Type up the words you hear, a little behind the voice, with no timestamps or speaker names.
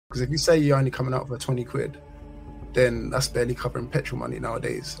Because if you say you're only coming out for 20 quid, then that's barely covering petrol money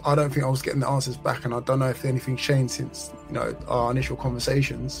nowadays. I don't think I was getting the answers back, and I don't know if anything changed since, our initial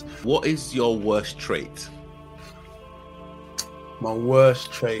conversations. What is your worst trait? My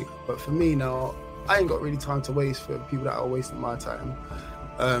worst trait, but for me now, I ain't got really time to waste for people that are wasting my time.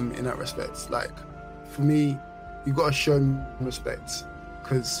 In that respect, like for me, you've got to show me respect,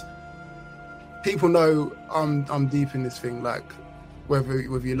 because people know I'm deep in this thing. Like whether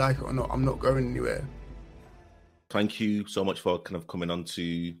you like it or not, I'm not going anywhere. Thank you so much for kind of coming on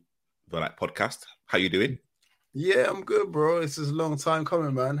to the podcast. How you doing? Yeah, I'm good, bro. It's just a long time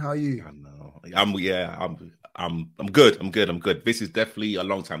coming, man. How are you? I know. I'm good. I'm good. This is definitely a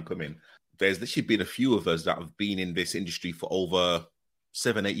long time coming. There's literally been a few of us that have been in this industry for over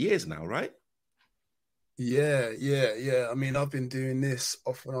 7-8 years now, right? Yeah. I mean, I've been doing this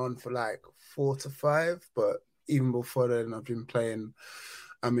off and on for like 4 to 5, but even before then, I've been playing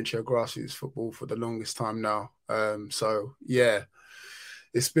amateur grassroots football for the longest time now. So yeah,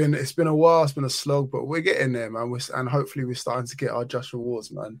 it's been a while. It's been a slog, but we're getting there, man. And hopefully we're starting to get our just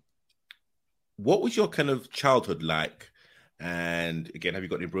rewards, man. What was your kind of childhood like? And again, have you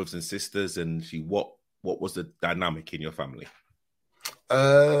got any brothers and sisters? And what was the dynamic in your family?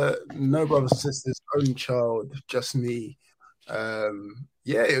 No brothers and sisters, only child, just me. Yeah,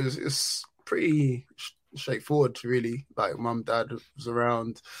 it's pretty straightforward, really. Like mum, dad was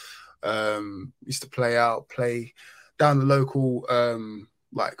around. Used to play down the local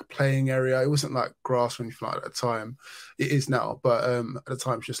like playing area. It wasn't like grass or anything like that at the time. It is now, but at the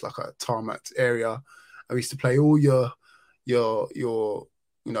time it's just like a tarmac area. And we used to play all your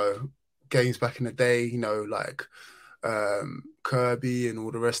games back in the day, like Kirby and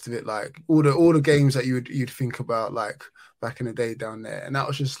all the rest of it, like all the games that you'd think about like back in the day down there. And that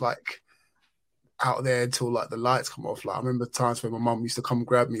was just like out there until like the lights come off. Like I remember times when my mum used to come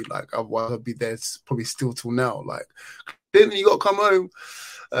grab me, like otherwise I'd be there probably still till now. Like, then you got to come home.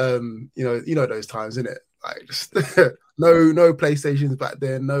 You know those times, innit? Like just no PlayStations back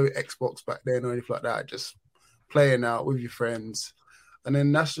then, no Xbox back then or anything like that. Just playing out with your friends, and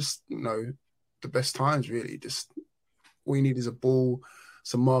then that's just the best times really. Just all you need is a ball,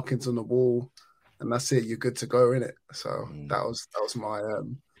 some markings on the wall, and that's it. You're good to go, innit? So that was my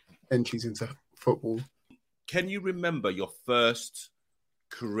entries into football. Can you remember your first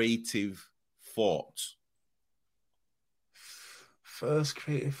creative thought? First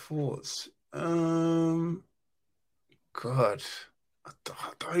creative thoughts? God, I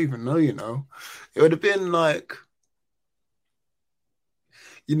don't even know, It would have been like,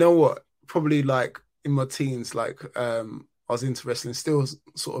 probably like in my teens, like I was into wrestling, still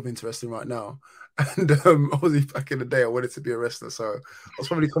sort of into wrestling right now. And obviously back in the day, I wanted to be a wrestler. So I was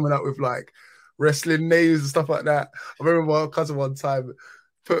probably coming up with like wrestling names and stuff like that. I remember my cousin one time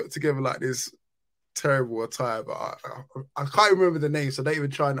put together like this terrible attire, but I can't remember the name, so don't even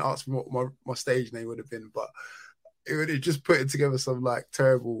try and ask me what my stage name would have been, but it just putting together some like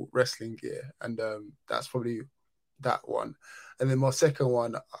terrible wrestling gear, and that's probably that one. And then my second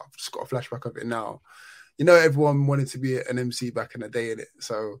one, I've just got a flashback of it now. Everyone wanted to be an MC back in the day, innit?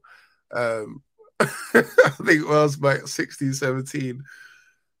 So I think when I was like 16, 17,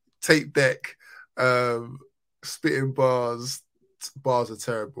 tape deck, spitting bars are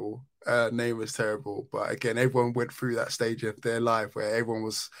terrible. Name was terrible, but again, everyone went through that stage of their life where everyone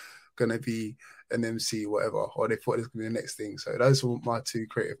was going to be an MC, whatever, or they thought it was going to be the next thing. So those were my two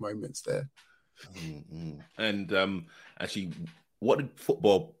creative moments there. Mm-hmm. And actually, what did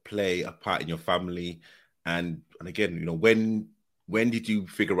football play a part in your family? And again, when did you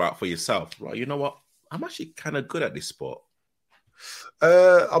figure out for yourself, right? You know what? I'm actually kind of good at this sport.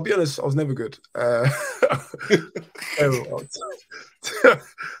 I'll be honest, I was never good.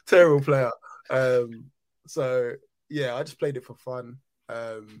 Terrible player. So yeah, I just played it for fun.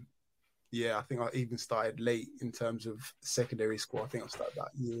 Yeah, I think I even started late in terms of secondary school. I think I started about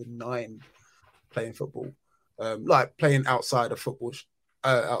year 9 playing football, like playing outside of football,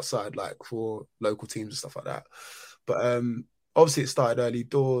 outside like for local teams and stuff like that. But obviously it started early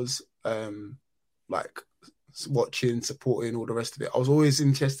doors, like watching, supporting, all the rest of it. I was always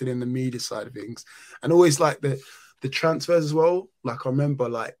interested in the media side of things, and always like the transfers as well. Like I remember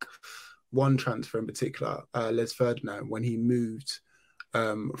like one transfer in particular, Les Ferdinand, when he moved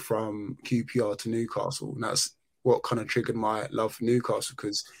from QPR to Newcastle, and that's what kind of triggered my love for Newcastle,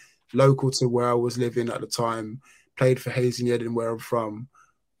 because local to where I was living at the time, played for Hayes and Yedden, where I'm from,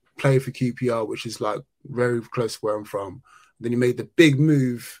 played for QPR, which is like very close to where I'm from. Then he made the big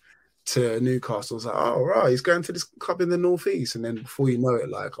move to Newcastle. I was like, oh, right, he's going to this club in the Northeast. And then before you know it,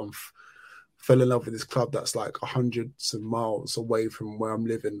 like I'm fell in love with this club that's like hundreds of miles away from where I'm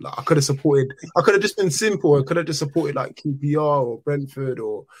living. Like I could have just been simple. I could have just supported like QPR or Brentford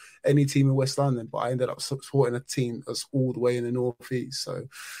or any team in West London, but I ended up supporting a team that's all the way in the northeast. So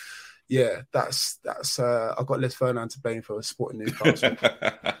yeah, that's I got Les Ferdinand to blame for supporting Newcastle.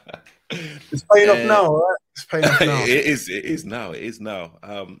 It's paying off now, right? It's paying off now. It is now.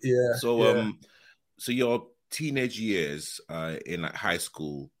 Yeah. So your teenage years in like high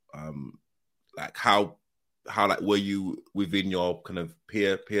school, like how like were you within your kind of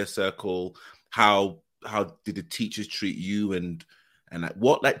peer circle? How did the teachers treat you, and like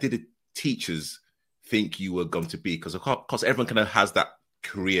what like did the teachers think you were going to be? Because of course everyone kind of has that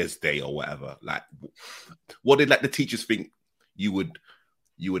careers day or whatever. Like what did like the teachers think you would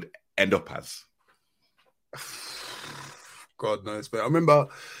end up as? God knows, but I remember,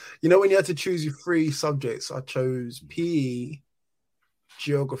 when you had to choose your 3 subjects, I chose PE,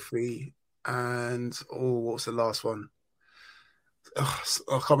 geography, and what was the last one? I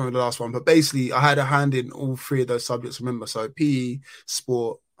can't remember the last one, but basically I had a hand in all 3 of those subjects. Remember, so PE,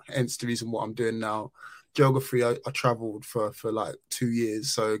 sport, hence the reason what I'm doing now. Geography, I traveled for like 2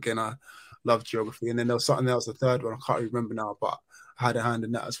 years, so again I love geography. And then there was something else, the third one I can't remember now, but I had a hand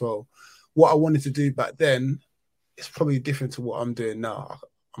in that as well. What I wanted to do back then is probably different to what I'm doing now.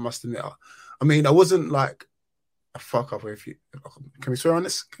 I must admit. I mean, I wasn't like a fuck up. If you can we swear on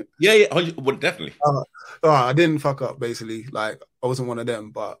this? Yeah, well, definitely. I didn't fuck up. Basically, like I wasn't one of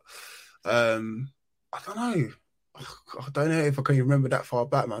them. But I don't know. I don't know if I can remember that far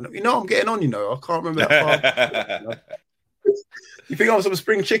back, man. I'm getting on. I can't remember that far. You think I was some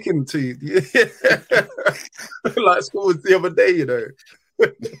spring chicken to you? Like school was the other day,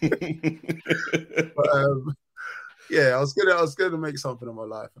 But, yeah, I was gonna make something of my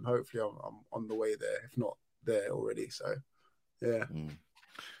life, and hopefully I'm on the way there, if not there already. So, yeah.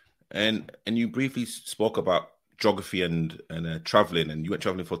 And you briefly spoke about geography and traveling, and you went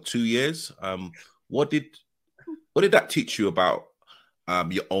traveling for 2 years. What did that teach you about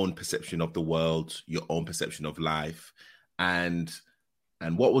your own perception of the world, your own perception of life, and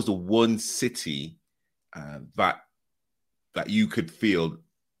what was the one city that you could feel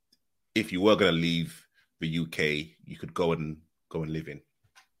if you were going to leave the UK, you could go and live in?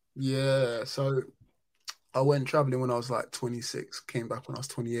 Yeah, so I went traveling when I was like 26, came back when I was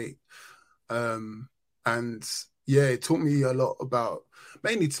 28. And yeah, it taught me a lot about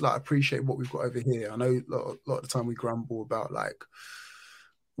mainly to like appreciate what we've got over here. I know a lot of the time we grumble about like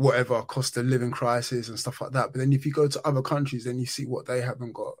whatever cost of living crisis and stuff like that. But then if you go to other countries, then you see what they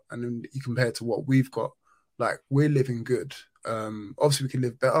haven't got. And then you compare to what we've got, like we're living good. Obviously we can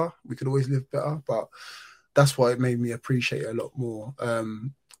live better. We could always live better, but that's why it made me appreciate it a lot more. I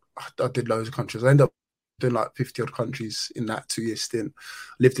did loads of countries. I ended up doing like 50 odd countries in that 2-year stint.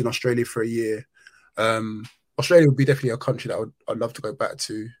 Lived in Australia for a year. Australia would be definitely a country that I'd love to go back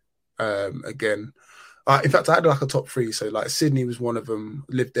to again. In fact, I had like a top 3. So like Sydney was one of them.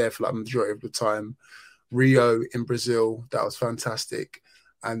 Lived there for like the majority of the time. Rio in Brazil, that was fantastic.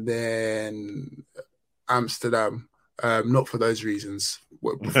 And then Amsterdam, not for those reasons.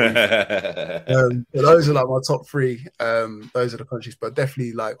 But those are like my top 3. Those are the countries, but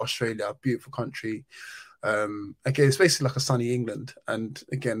definitely like Australia, a beautiful country. Again, it's basically like a sunny England, and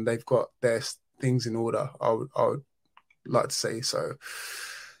again, they've got their things in order. I would like to say so.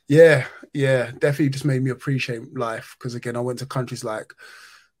 Yeah, definitely just made me appreciate life, because again, I went to countries like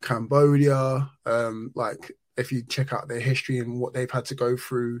Cambodia. Like if you check out their history and what they've had to go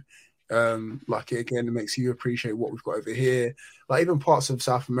through, like it makes you appreciate what we've got over here. Like even parts of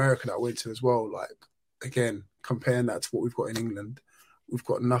South America that I went to as well. Like again, comparing that to what we've got in England, we've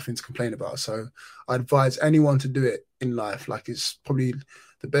got nothing to complain about. So I advise anyone to do it in life. Like it's probably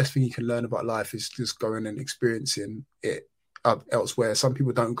the best thing you can learn about life is just going and experiencing it elsewhere. Some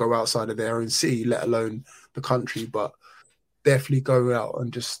people don't go outside of their own city, let alone the country, but definitely go out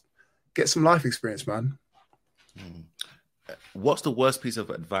and just get some life experience, man. What's the worst piece of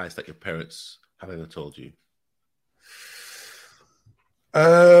advice that your parents have ever told you?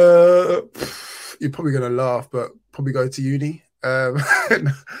 You're probably gonna laugh, but probably go to uni.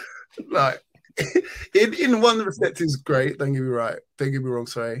 Like in one respect is great. Don't get me wrong.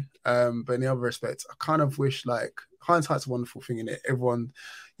 Sorry. But in the other respect, I kind of wish, like, hindsight's a wonderful thing, in it. Everyone,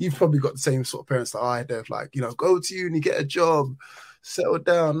 you've probably got the same sort of parents that I have. Like, go to uni, get a job, settle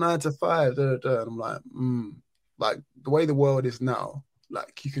down, 9 to 5. And I'm like, like the way the world is now,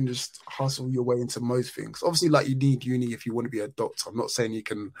 like you can just hustle your way into most things. Obviously, like you need uni if you want to be a doctor. I'm not saying you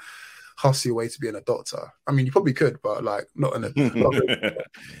can hustle your way to being a doctor. I mean, you probably could, but like not in a.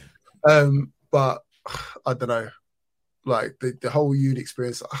 But I don't know. like the whole uni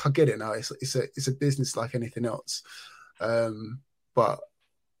experience. I get it now. It's a business like anything else. But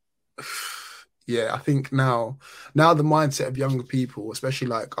yeah, I think now the mindset of younger people, especially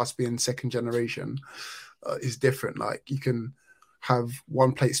like us being second generation, is different. Like you can have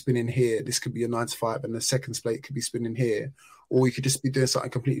one plate spinning here. This could be a 9 to 5, and the second plate could be spinning here, or you could just be doing something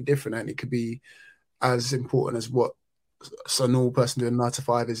completely different, and it could be as important as what a normal person doing 9 to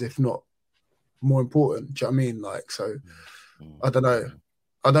 5 is, if not more important. Do you know what I mean? Like, so I don't know.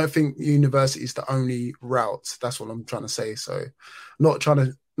 I don't think university is the only route. That's what I'm trying to say. So, not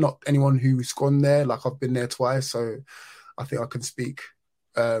anyone who's gone there. Like I've been there twice, so I think I can speak.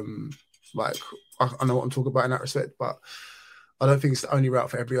 Like I know what I'm talking about in that respect, but I don't think it's the only route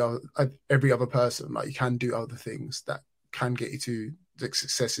for every other person. Like you can do other things that can get you to the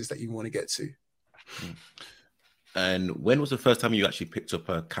successes that you want to get to. And when was the first time you actually picked up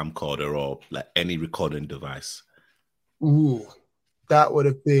a camcorder or like any recording device? Ooh, that would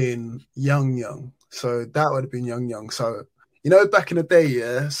have been young. So that would have been young. So, back in the day,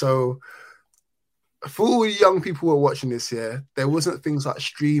 yeah. So for all the young people who are watching this, yeah, there wasn't things like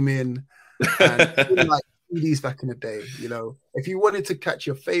streaming and like CDs back in the day. If you wanted to catch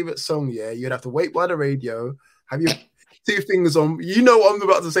your favorite song, yeah, you'd have to wait by the radio, have your 2 fingers on. You know what I'm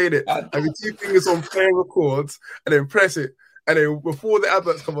about to say there. Have your 2 fingers on play records and then press it. And then before the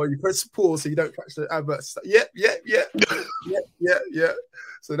adverts come on, you press pause so you don't catch the adverts. Yeah.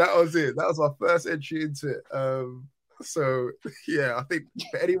 So that was it. That was my first entry into it. So yeah, I think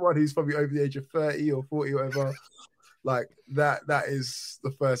for anyone who's probably over the age of 30 or 40 or whatever, like that is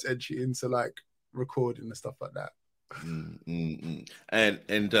the first entry into like recording and stuff like that.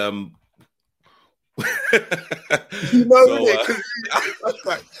 And so,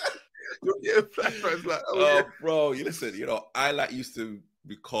 bro, you listen. I used to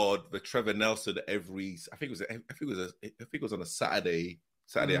record the Trevor Nelson every. I think it was on a Saturday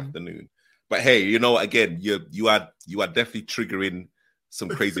afternoon. But hey, again, you are definitely triggering some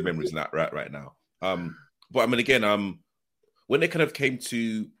crazy memories right now. But I mean, again, when it kind of came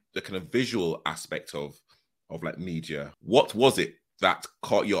to the kind of visual aspect of like media, what was it that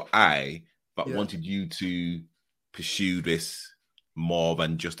caught your eye that wanted you to pursue this more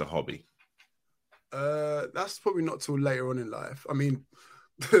than just a hobby? That's probably not till later on in life. I mean,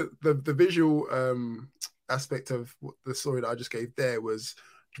 the visual aspect of the story that I just gave there was,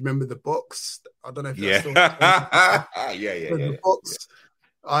 do you remember the box? I don't know if that's still the box.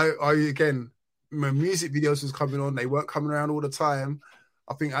 I again, my music videos was coming on. They weren't coming around all the time.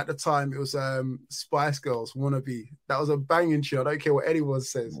 I think at the time it was Spice Girls, Wannabe. That was a banging tune. I don't care what anyone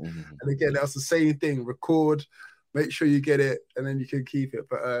says. And again, that was the same thing. Record, make sure you get it, and then you can keep it.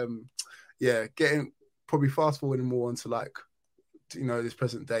 But getting probably fast forwarding more onto like, this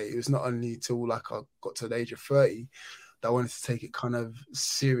present day. It was not only till like I got to the age of 30 that I wanted to take it kind of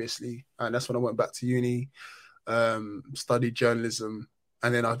seriously, and that's when I went back to uni, studied journalism,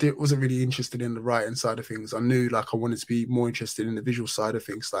 and then wasn't really interested in the writing side of things. I knew like I wanted to be more interested in the visual side of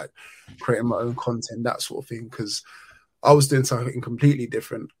things, like creating my own content, that sort of thing, because I was doing something completely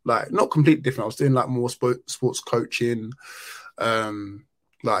different. Like not completely different. I was doing like more sports coaching,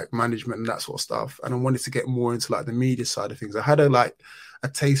 like management and that sort of stuff. And I wanted to get more into like the media side of things. I had a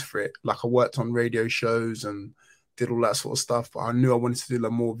taste for it. Like I worked on radio shows and did all that sort of stuff, but I knew I wanted to do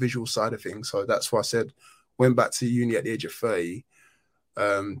the more visual side of things. So that's why I said, went back to uni at the age of 30,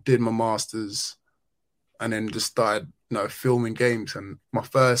 did my masters, and then just started, filming games. And my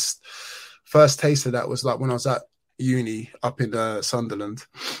first taste of that was like when I was at uni up in Sunderland,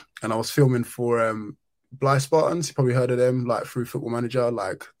 and I was filming for Blythe Spartans. You probably heard of them, like through Football Manager.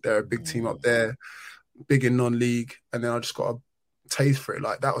 Like they're a big team up there, big in non-league. And then I just got a taste for it.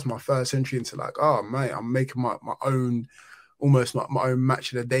 Like that was my first entry into like, oh mate, I'm making my own, almost my own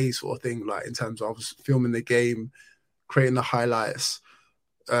match of the day sort of thing. Like in terms of I was filming the game, creating the highlights,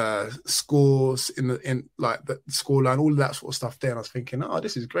 scores in like the scoreline, all of that sort of stuff there. And I was thinking, oh,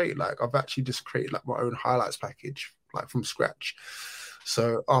 this is great. Like I've actually just created like my own highlights package, like from scratch.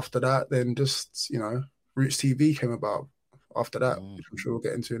 So after that, then just, Rootz TV came about after that, which I'm sure we'll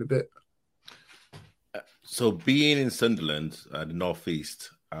get into in a bit. So being in Sunderland, the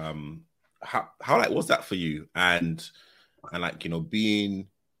Northeast, how like was that for you? And like, being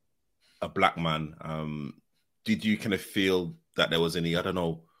a black man, did you kind of feel that there was any, I don't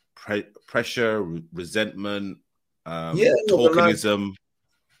know, pressure, resentment, tokenism?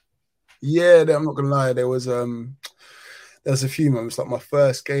 Yeah, I'm not gonna lie. There was a few moments, like my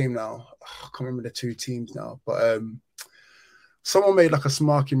first game now. I can't remember the 2 teams now, but someone made like a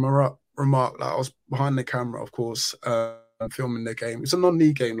smarky remark. Like I was behind the camera, of course, filming the game. It's a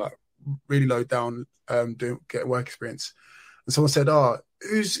non-league game, like really low down, getting work experience. And someone said, "Oh,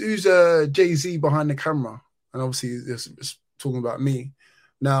 who's Jay-Z behind the camera?" And obviously, it's talking about me.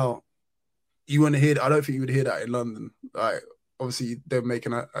 Now, you want to hear? I don't think you would hear that in London. Like, obviously, they're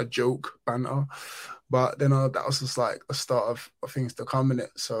making a joke banter, but then that was just like the start of things to come in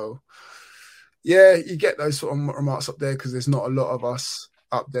it. So, yeah, you get those sort of remarks up there because there's not a lot of us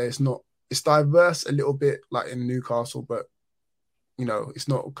up there. It's diverse a little bit, like in Newcastle, but it's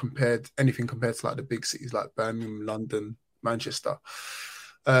not anything compared to like the big cities like Birmingham, London, Manchester.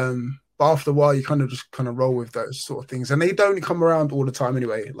 But after a while, you kind of roll with those sort of things, and they don't come around all the time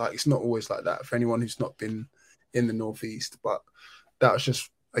anyway. Like, it's not always like that for anyone who's not been in the Northeast. But that was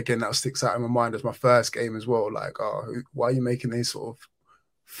just, again, that sticks out in my mind as my first game as well. Like, why are you making these sort of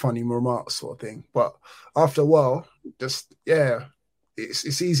funny remarks, sort of thing? But after a while, just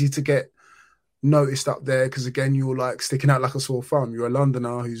it's easy to get noticed up there because, again, you're like sticking out like a sore thumb. You're a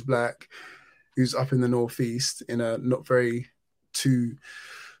Londoner who's black, who's up in the Northeast in a not very too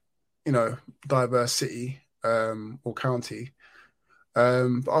diverse city or county.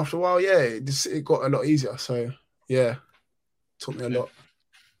 But after a while, it got a lot easier. So yeah, taught me a lot.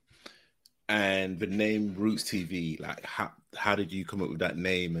 And the name Rootz TV, like how did you come up with that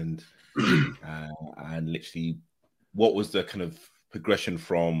name, and literally what was the kind of progression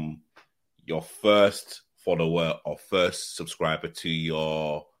from your first follower or first subscriber to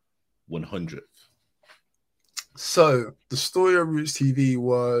your 100th? So the story of Rootz TV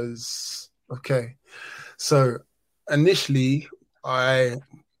was, okay. So initially, as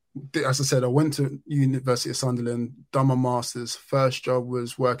I said, I went to University of Sunderland, done my master's. First job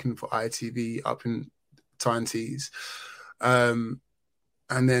was working for ITV up in Tyne-Tees. And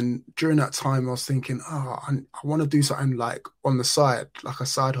then during that time, I was thinking, I want to do something like on the side, like a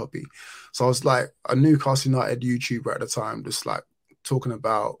side hobby. So I was like a Newcastle United YouTuber at the time, just like talking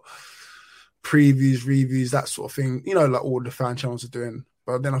about previews, reviews, that sort of thing, like all the fan channels are doing.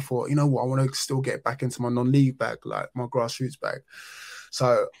 But then I thought, you know what, I want to still get back into my non-league bag, like my grassroots bag.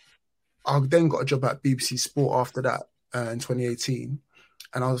 So I then got a job at BBC Sport after that in 2018.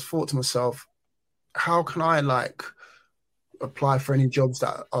 And I thought to myself, how can I like apply for any jobs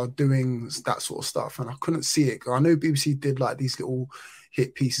that are doing that sort of stuff? And I couldn't see it. I know BBC did like these little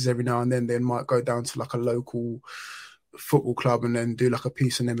hit pieces every now and then. They might go down to like a local football club and then do like a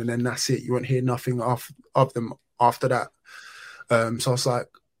piece on them, and then that's it. You won't hear nothing of them after that. So I was like,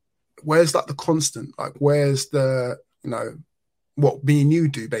 where's like the constant? Like, where's the, what me and you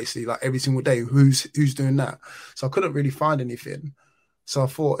do basically, like every single day, who's doing that? So I couldn't really find anything. So I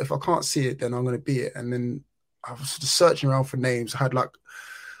thought, if I can't see it, then I'm going to be it. And then I was just searching around for names. I had like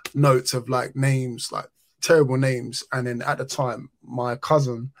notes of like names, like terrible names. And then at the time, my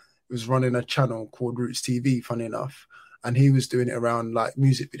cousin was running a channel called Rootz TV, funny enough. And he was doing it around like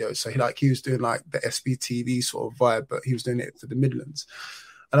music videos. So he was doing like the SBTV sort of vibe, but he was doing it for the Midlands.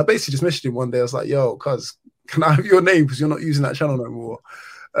 And I basically just messaged him one day. I was like, yo, cuz, can I have your name? Because you're not using that channel no more.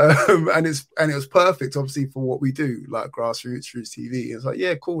 And it was perfect, obviously, for what we do, like grassroots, Rootz TV. It's like,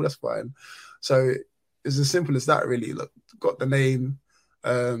 yeah, cool, that's fine. So it's as simple as that, really. Look, got the name,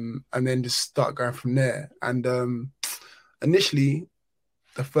 and then just start going from there. And initially,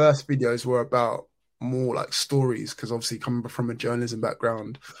 the first videos were about more like stories, because obviously coming from a journalism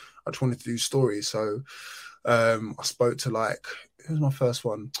background, I just wanted to do stories. So I spoke to like, who was my first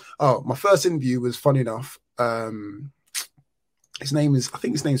one? Oh, my first interview was, funny enough, I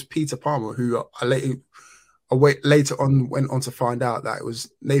think his name's Peter Palmer, who I later on went on to find out that it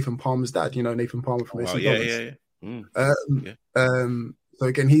was Nathan Palmer's dad. Nathan Palmer from AC Dollars. So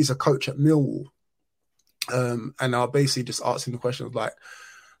again, he's a coach at Millwall. And I basically just asked him the question of like,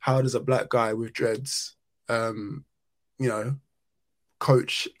 how does a black guy with dreads,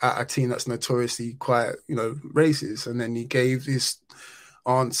 coach at a team that's notoriously quite, racist? And then he gave this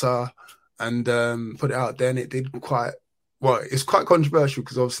answer and put it out there, and it did quite well. It's quite controversial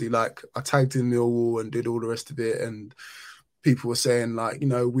because obviously, like, I tagged in Millwall and did all the rest of it, and people were saying like, we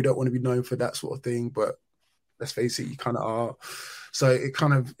don't want to be known for that sort of thing, but let's face it, you kind of are. So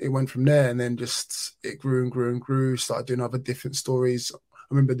it went from there, and then just it grew and grew and grew. Started doing other different stories. I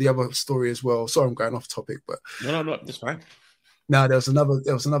remember the other story as well. Sorry, I'm going off topic, but no, that's fine. Now there was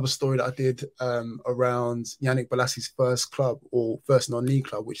another story that I did around Yannick Bolassi's first club, or first non-league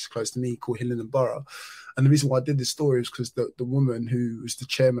club, which is close to me, called Hillingdon Borough. And the reason why I did this story was because the woman who was the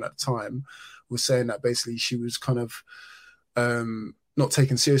chairman at the time was saying that basically she was kind of not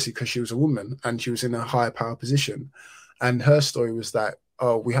taken seriously because she was a woman and she was in a higher power position. And her story was that,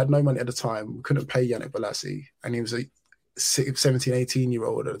 we had no money at the time. We couldn't pay Yannick Bolassi, and he was a 17,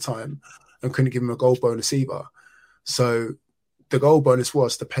 18-year-old at the time, and couldn't give him a goal bonus either. So the goal bonus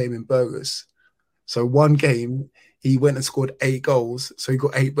was to pay him in burgers. So one game, he went and scored 8 goals. So he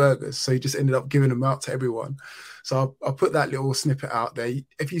got 8 burgers. So he just ended up giving them out to everyone. So I put that little snippet out there.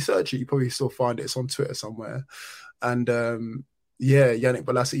 If you search it, you probably still find it. It's on Twitter somewhere. And yeah, Yannick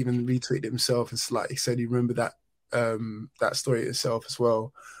Bolasie even retweeted himself. It's like he said he remembered that story itself as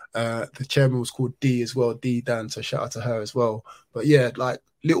well. The chairman was called D as well, D Dan. So shout out to her as well. But yeah, like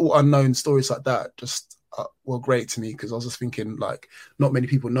little unknown stories like that just were great to me, because I was just thinking, like, not many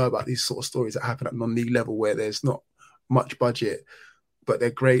people know about these sort of stories that happen at non-league level where there's not much budget, but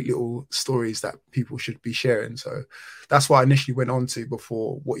they're great little stories that people should be sharing. So that's what I initially went on to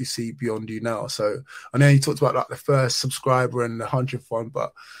before what you see beyond you now. So I know you talked about like the first subscriber and the 100th one,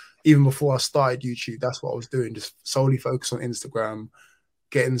 but even before I started YouTube, that's what I was doing, just solely focus on Instagram,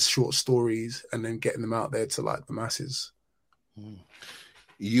 getting short stories and then getting them out there to like the masses.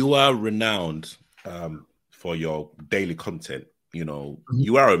 You are renowned for your daily content. You know,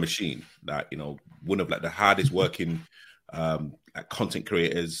 you are a machine that, you know, one of like the hardest working content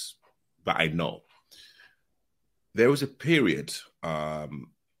creators that I know. There was a period, and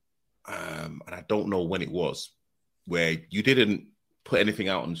I don't know when it was, where you didn't put anything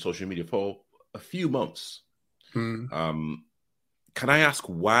out on social media for a few months. Can I ask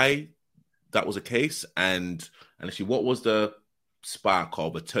why that was the case? And actually, what was the spark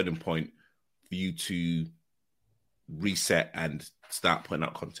of a turning point for you to reset and start putting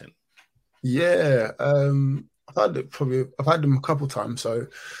out content? Yeah, I've had them a couple times. So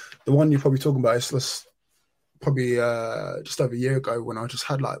the one you're probably talking about is just probably just over a year ago, when I just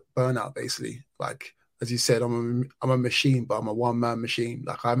had like burnout, basically. Like, as you said, I'm a machine, but I'm a one-man machine.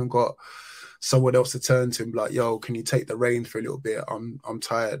 Like, I haven't got someone else to turn to and be like, yo, can you take the reins for a little bit? I'm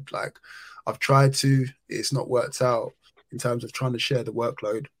tired. Like, I've tried to, it's not worked out in terms of trying to share the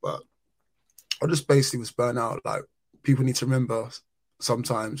workload, but I just basically was burnt out. Like, people need to remember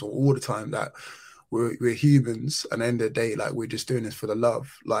sometimes, or all the time, that we're humans, and at the end of the day, like, we're just doing this for the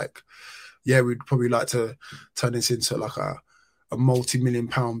love. Like, yeah, we'd probably like to turn this into like a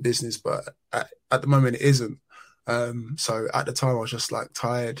multi-million-pound business, but at the moment it isn't. So at the time I was just like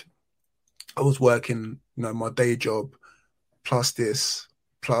tired. I was working, you know, my day job plus this,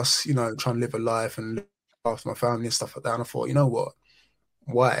 plus, you know, trying to live a life and look after my family and stuff like that. And I thought, you know what?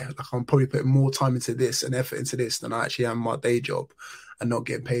 Why? Like, I'm probably putting more time into this and effort into this than I actually am my day job, and not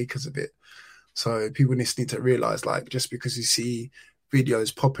getting paid because of it. So people just need to realize, like, just because you see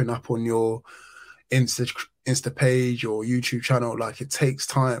videos popping up on your Insta page or YouTube channel, like, it takes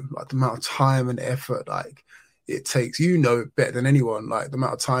time. Like, the amount of time and effort, like, it takes, you know better than anyone, like, the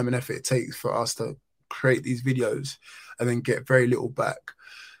amount of time and effort it takes for us to create these videos and then get very little back.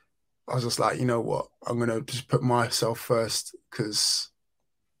 I was just like, you know what? I'm going to just put myself first, because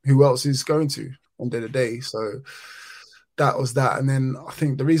who else is going to at the end of the day? So that was that. And then I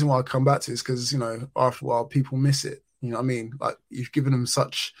think the reason why I come back to it is because, you know, after a while, people miss it. You know what I mean? Like, you've given them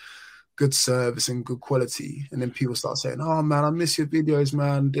such good service and good quality, and then people start saying, oh man, I miss your videos,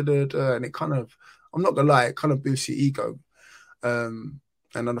 man. And it kind of, I'm not gonna lie, it kind of boosts your ego. And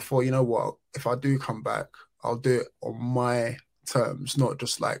then I thought, you know what, if I do come back, I'll do it on my terms, not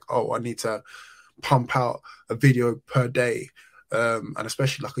just like, oh, I need to pump out a video per day, and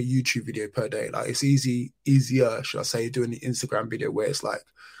especially like a YouTube video per day. Like, it's easier, should I say, doing the Instagram video where it's like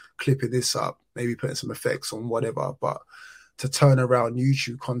clipping this up, maybe putting some effects on whatever, but to turn around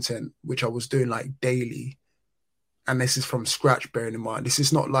YouTube content, which I was doing like daily, and this is from scratch, bearing in mind, this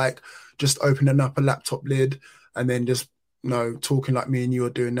is not like just opening up a laptop lid and then just, you know, talking like me and you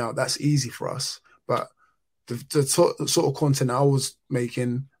are doing now. That's easy for us. But the sort of content I was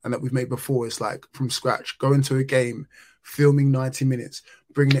making and that we've made before is like from scratch, going to a game, filming 90 minutes,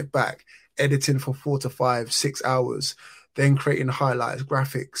 bringing it back, editing for 4 to 5, 6 hours, then creating highlights,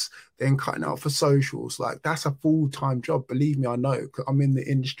 graphics, then cutting out for socials. Like, that's a full-time job. Believe me, I know, because I'm in the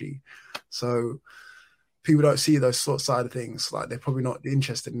industry. So people don't see those sort of side of things. Like, they're probably not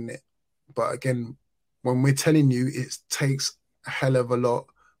interested in it. But again, when we're telling you it takes a hell of a lot,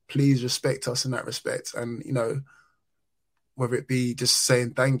 please respect us in that respect. And, you know, whether it be just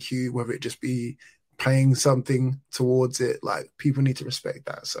saying thank you, whether it just be paying something towards it, like, people need to respect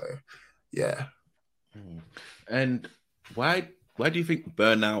that. So, yeah. And why do you think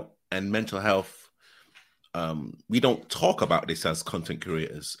burnout and mental health, we don't talk about this as content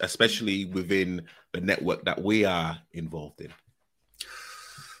creators, especially within the network that we are involved in?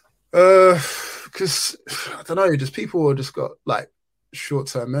 Because I don't know, just people have just got like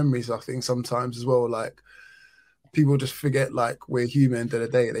short-term memories, I think, sometimes as well. Like, people just forget, like, we're human at the end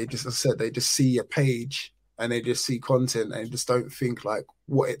of the day. They just, as I said, they just see a page and they just see content and just don't think like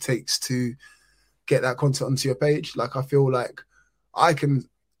what it takes to get that content onto your page. Like, I feel like I can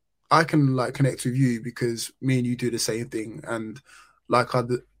like connect with you because me and you do the same thing, and like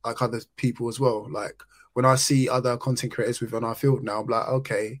other people as well. Like when I see other content creators within our field now, I'm like,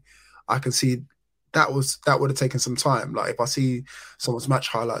 okay, I can see that would have taken some time. Like if I see someone's match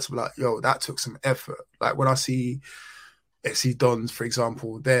highlights, I'm like, yo, that took some effort. Like when I see Dons, for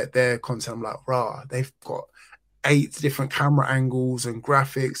example, their content, I'm like, rah, they've got 8 different camera angles and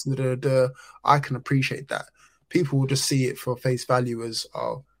graphics. Da, da, da. I can appreciate that. People will just see it for face value as,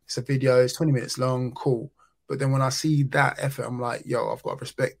 oh, it's a video, it's 20 minutes long, cool. But then when I see that effort, I'm like, yo, I've got to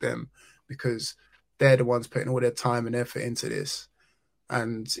respect them because they're the ones putting all their time and effort into this.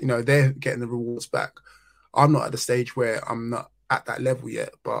 And, they're getting the rewards back. I'm not at the stage where I'm not at that level yet,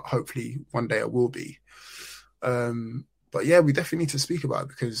 but hopefully one day I will be. But yeah, we definitely need to speak about it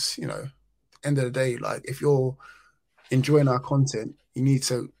because, end of the day, like if you're enjoying our content, you need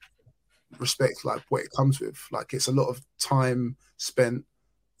to respect like what it comes with. Like it's a lot of time spent,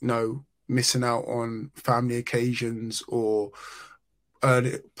 missing out on family occasions or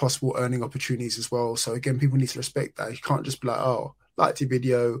possible earning opportunities as well. So again, people need to respect that. You can't just be like, oh, liked your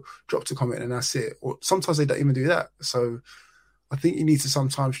video, dropped a comment and that's it. Or sometimes they don't even do that. So I think you need to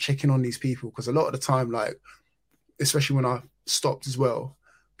sometimes check in on these people because a lot of the time, like, especially when I stopped as well,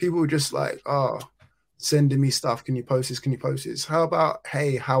 people were just like, oh, sending me stuff. Can you post this? Can you post this? How about,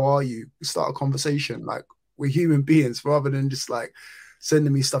 hey, how are you? Start a conversation. Like we're human beings rather than just like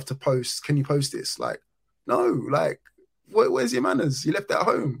sending me stuff to post. Can you post this? Like, no, like, where's your manners? You left at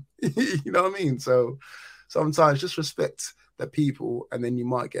home. You know what I mean? So sometimes just respect the people and then you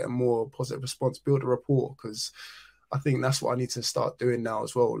might get a more positive response, build a rapport because I think that's what I need to start doing now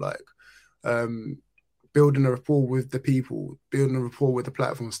as well. Like, building a rapport with the people, building a rapport with the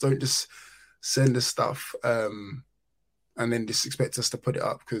platforms. Don't just send us stuff and then just expect us to put it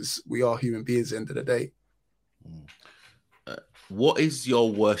up because we are human beings at the end of the day. What is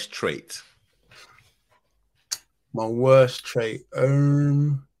your worst trait? My worst trait?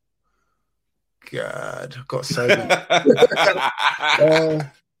 God, I've got so many.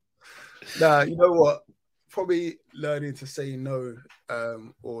 Nah, you know what? Probably learning to say no,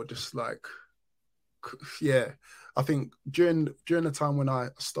 or just like, yeah. I think during the time when I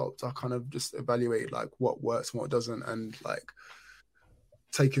stopped, I kind of just evaluated like what works and what doesn't, and like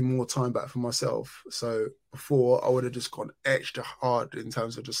taking more time back for myself. So before I would have just gone extra hard in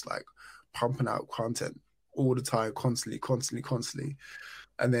terms of just like pumping out content all the time, constantly.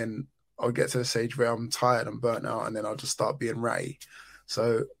 And then I'll get to the stage where I'm tired and burnt out, and then I'll just start being ratty.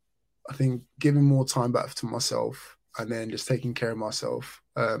 So I think giving more time back to myself and then just taking care of myself,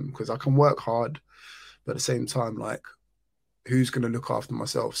 because I can work hard, but at the same time, like, who's going to look after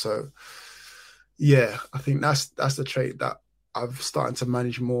myself? So yeah, I think that's the trait that I've started to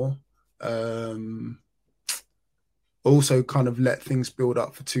manage more. Also kind of let things build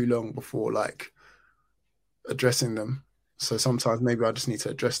up for too long before like addressing them. So sometimes maybe I just need to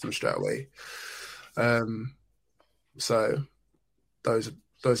address them straight away. So those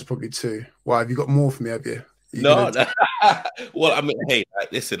are probably 2. Why, have you got more for me? Have you? No. Well, I mean, hey,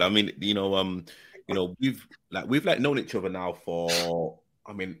 like, listen. I mean, we've known each other now for.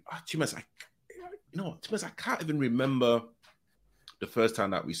 I mean, to be honest, I can't even remember the first time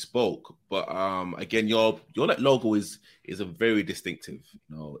that we spoke. But again, your like logo is a very distinctive.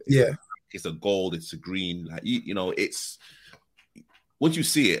 It's a gold, it's a green. Like it's once you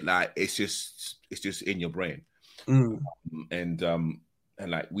see it, like it's just in your brain. And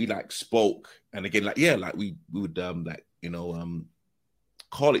like we like spoke, and again, like we would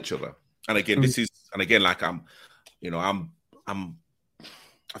call each other. And again, like I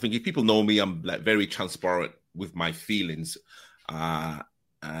think if people know me, I'm like very transparent with my feelings,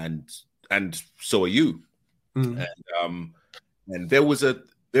 and so are you. And there was a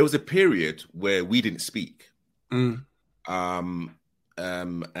period where we didn't speak, and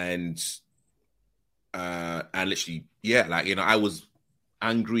literally, I was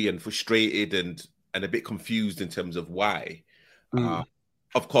angry and frustrated and a bit confused in terms of why.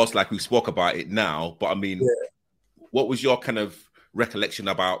 Of course, like we spoke about it now, but I mean, what was your kind of recollection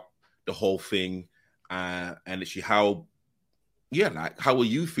about the whole thing, and literally how were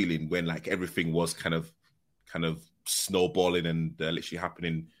you feeling when like everything was kind of snowballing and literally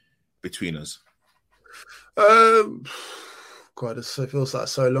happening between us? God, it feels like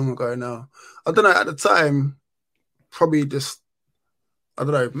so long ago now. I don't know. At the time, probably just, I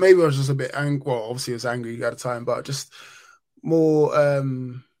don't know. Maybe I was just a bit angry. Well, obviously I was angry at the time, but just more. I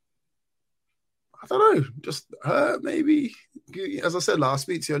don't know, just hurt maybe. As I said, like I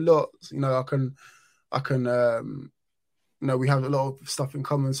speak to you a lot. I can. We have a lot of stuff in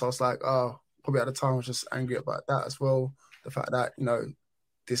common. So I was like, oh, probably at the time I was just angry about that as well. the fact that, you know,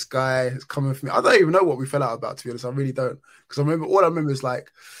 this guy is coming for me. I don't even know what we fell out about, to be honest. I really don't. Because all I remember is like,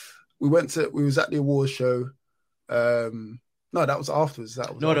 we was at the awards show. No, that was afterwards.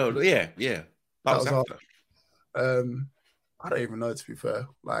 That was afterwards. No, yeah. That was after. I don't even know, to be fair.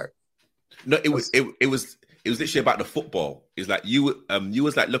 Like, no, it was literally about the football. It's like you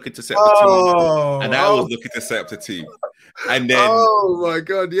was like looking to set up the team, and I was looking to set up the team. And then, oh my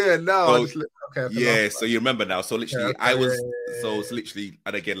god, yeah. Now, okay, so you remember now. So literally, I was so it's literally,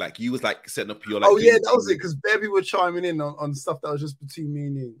 and again, like you was like setting up your like. Oh yeah, that was it. Because baby were chiming in on stuff that was just between me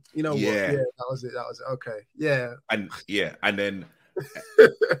and you. You know what? Yeah, that was it. Okay, yeah, and then.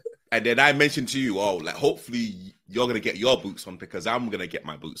 And then I mentioned to you, like hopefully you're gonna get your boots on because I'm gonna get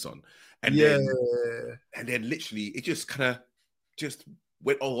my boots on. And then literally it just kind of just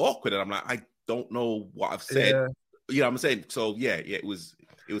went all awkward, and I'm like, I don't know what I've said. Yeah. You know what I'm saying? So yeah, it was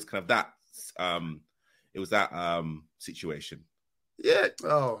kind of that situation. Yeah.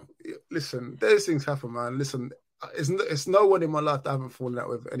 Oh, listen, those things happen, man. Listen, it's no one in my life that I haven't fallen out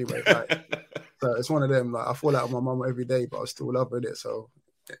with anyway. Like, so it's one of them. Like I fall out with my mum every day, but I still love her in it. So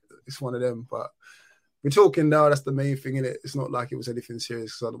it's one of them. But we're talking now. That's the main thing in it. It's not like it was anything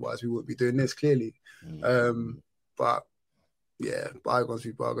serious, because otherwise we wouldn't be doing this, clearly. But yeah, bygones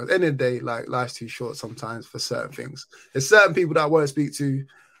be bygones. At the end of the day, like, life's too short sometimes for certain things. There's certain people that I won't speak to,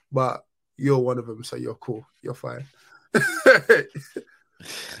 but you're one of them, so you're cool. You're fine.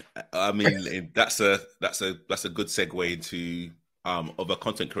 I mean, that's a good segue into other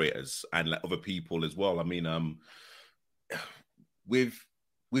content creators and like other people as well. I mean, with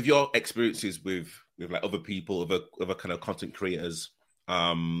your experiences with like other people, other kind of content creators,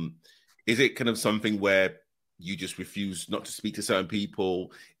 is it kind of something where you just refuse not to speak to certain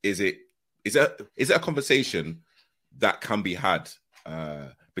people? Is it a conversation that can be had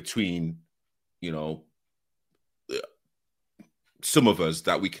between, you know, some of us,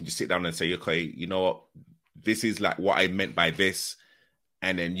 that we can just sit down and say, okay, you know what, this is like what I meant by this,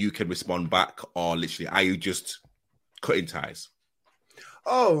 and then you can respond back? Or literally, are you just cutting ties?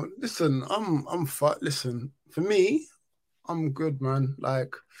 Oh, listen, listen, for me, I'm good, man.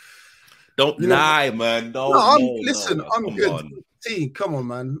 Like, don't lie, man. Listen, I'm good. See, come on,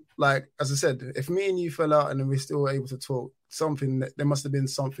 man. Like, as I said, if me and you fell out and then we're still able to talk, there must have been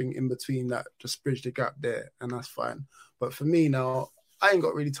something in between that just bridged the gap there, and that's fine. But for me now, I ain't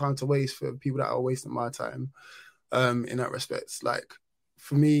got really time to waste for people that are wasting my time. In that respect, like,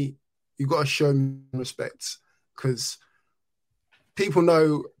 for me, you got to show me respect, because people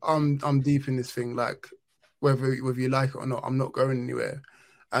know I'm deep in this thing. Like, whether you like it or not, I'm not going anywhere.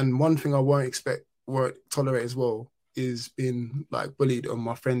 And one thing I won't tolerate as well is being like bullied, or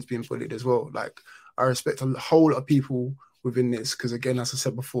my friends being bullied as well. Like, I respect a whole lot of people within this, because again, as I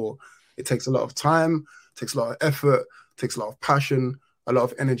said before, it takes a lot of time, takes a lot of effort, takes a lot of passion, a lot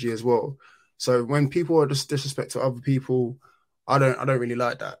of energy as well. So when people are just disrespect to other people, I don't really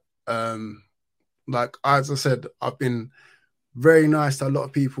like that. Like, as I said, I've been very nice to a lot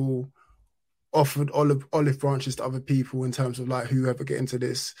of people, offered olive branches to other people in terms of like whoever get into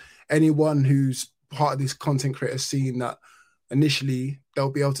this. Anyone who's part of this content creator scene, that initially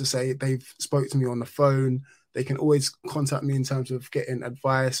they'll be able to say they've spoke to me on the phone. They can always contact me in terms of getting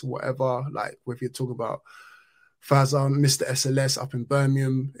advice, whatever. Like, if you're talking about Fazan, Mr. SLS up in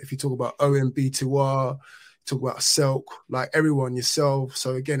Birmingham, if you talk about OMB2R, talk about Selk, like everyone, yourself.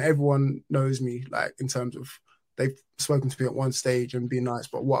 So again, everyone knows me, like, in terms of they've spoken to me at one stage and be nice.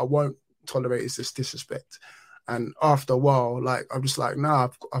 But what I won't tolerate is this disrespect. And after a while, like, I'm just like, nah,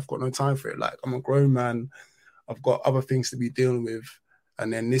 I've got no time for it. Like, I'm a grown man. I've got other things to be dealing with.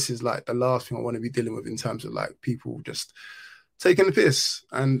 And then this is like the last thing I want to be dealing with in terms of like people just taking the piss.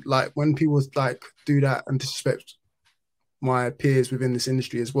 And like, when people like do that and disrespect my peers within this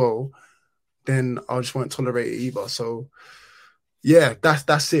industry as well, then I just won't tolerate it either. So yeah,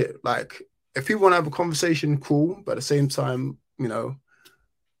 that's it. Like, if people want to have a conversation, cool. But at the same time, you know,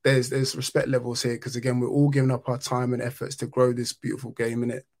 there's respect levels here, because again, we're all giving up our time and efforts to grow this beautiful game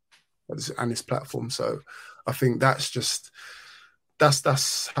in it and this platform. So I think that's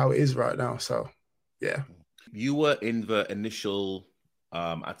how it is right now. So yeah. You were in the initial,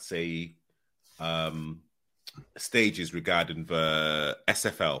 I'd say, stages regarding the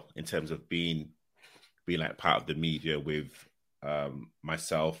SFL in terms of being like part of the media with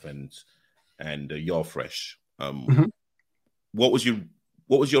myself and You're Fresh. What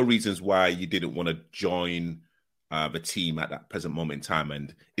was your reasons why you didn't want to join the team at that present moment in time?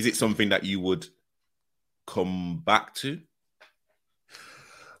 And is it something that you would come back to?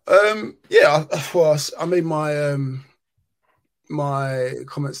 Yeah, of course. I made my my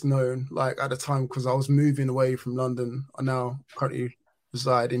comments known, like at the time, because I was moving away from London. I now currently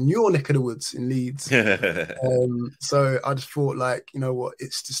reside in your neck of the woods in Leeds. So I just thought, like, you know what,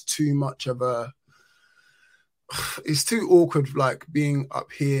 it's just too much of a, it's too awkward, like being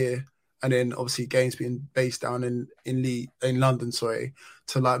up here and then obviously games being based down in London, sorry,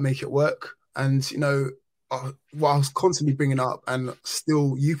 to like make it work. And you know, what I was constantly bringing up, and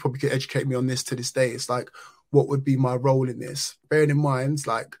still, you probably could educate me on this to this day. It's like, what would be my role in this? Bearing in mind,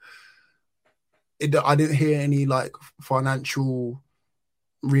 like, I didn't hear any like financial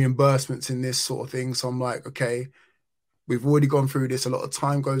reimbursements in this sort of thing. So I'm like, okay, we've already gone through this. A lot of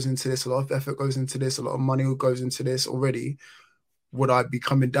time goes into this. A lot of effort goes into this. A lot of money goes into this already. Would I be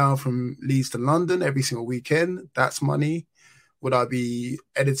coming down from Leeds to London every single weekend? That's money. Would I be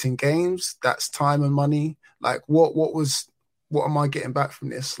editing games? That's time and money. Like, what am I getting back from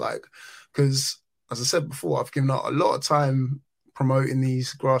this? Like, because as I said before, I've given out a lot of time promoting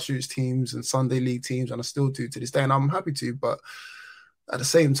these grassroots teams and Sunday league teams, and I still do to this day, and I'm happy to. But at the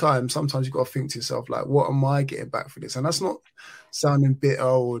same time, sometimes you've got to think to yourself, like, what am I getting back for this? And that's not sounding bitter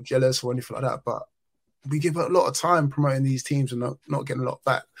or jealous or anything like that, but we give a lot of time promoting these teams and not getting a lot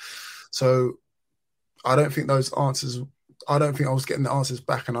back. So I don't think those answers, I don't think I was getting the answers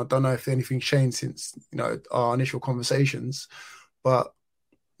back. And I don't know if anything changed since, you know, our initial conversations. But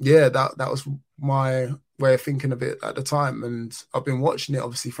yeah, that was my way of thinking of it at the time. And I've been watching it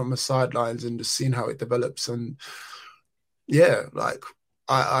obviously from the sidelines and just seeing how it develops. And yeah, like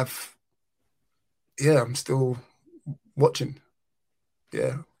I'm still watching.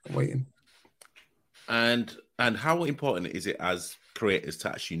 Yeah, I'm waiting. And how important is it as creators to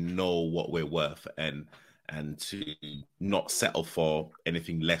actually know what we're worth and to not settle for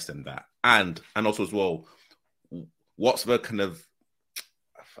anything less than that? And also as well, what's the kind of,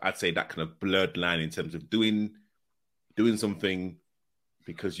 I'd say, that kind of blurred line in terms of doing something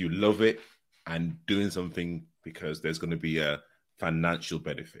because you love it and doing something because there's going to be a financial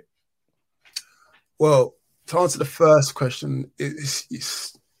benefit? Well, to answer the first question,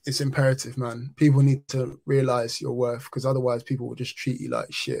 it's imperative, man. People need to realize your worth, because otherwise people will just treat you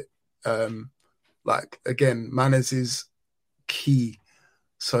like shit. Like, again, manners is key.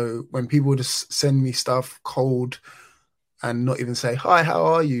 So when people just send me stuff cold and not even say, hi, how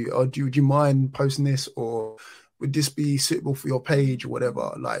are you? Or would you mind posting this? Or would this be suitable for your page or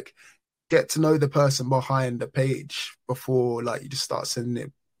whatever? Like, get to know the person behind the page before, like, you just start sending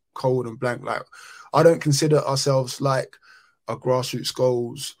it cold and blank. Like, I don't consider ourselves like a grassroots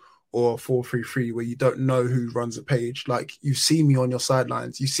goals or 433 where you don't know who runs a page. Like, you've seen me on your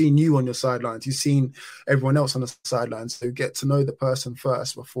sidelines, you've seen you on your sidelines, you've seen everyone else on the sidelines. So get to know the person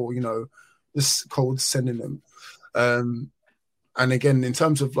first before, you know, just cold sending them. And again, in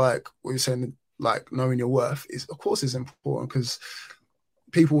terms of like what you're saying, like knowing your worth is, of course, is important, because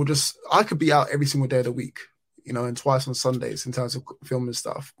people will just, I could be out every single day of the week, you know, and twice on Sundays in terms of filming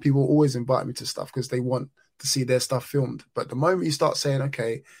stuff. People always invite me to stuff because they want to see their stuff filmed. But the moment you start saying,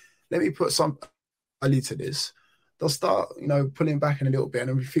 okay, let me put some value to this, they'll start, you know, pulling back in a little bit, and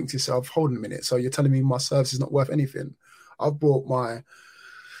then you think to yourself, hold on a minute, so you're telling me my service is not worth anything? I've bought my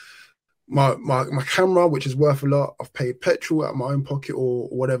camera, which is worth a lot. I've paid petrol out of my own pocket or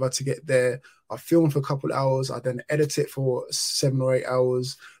whatever to get there. I filmed for a couple of hours. I then edit it for 7 or 8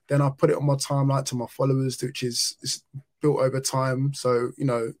 hours. Then I put it on my timeline to my followers, which is built over time. So, you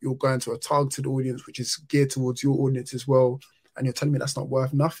know, you're going to a targeted audience, which is geared towards your audience as well. And you're telling me that's not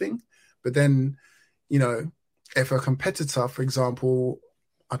worth nothing. But then, you know, if a competitor, for example,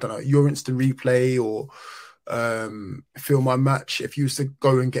 I don't know, your instant replay or film my match, if you used to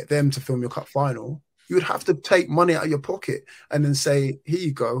go and get them to film your cup final, you would have to take money out of your pocket and then say, here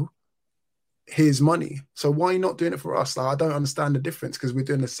you go, here's money. So why are you not doing it for us? Like, I don't understand the difference, because we're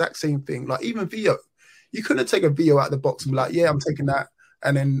doing the exact same thing. Like, even VO, you couldn't take a VO out of the box and be like, yeah, I'm taking that,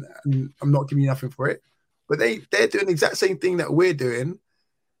 and then I'm not giving you nothing for it. But they're doing the exact same thing that we're doing,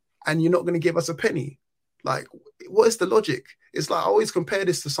 and you're not going to give us a penny. Like, what is the logic? It's like, I always compare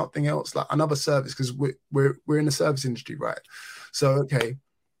this to something else, like another service, because we're in the service industry, right? So, okay,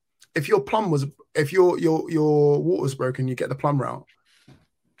 if your water's broken, you get the plumber out.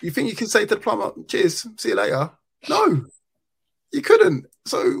 You think you can say to the plumber, cheers, see you later? No, you couldn't.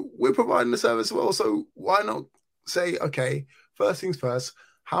 So we're providing the service as well. So why not say, okay, first things first,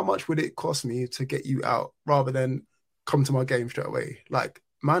 how much would it cost me to get you out, rather than come to my game straight away? Like,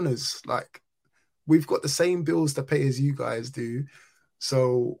 manners, like, we've got the same bills to pay as you guys do.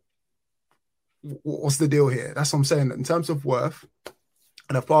 So what's the deal here? That's what I'm saying. In terms of worth,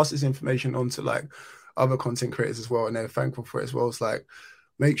 and I've passed this information on to like other content creators as well, and they're thankful for it as well. It's like,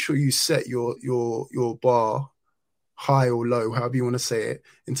 make sure you set your bar high or low, however you want to say it,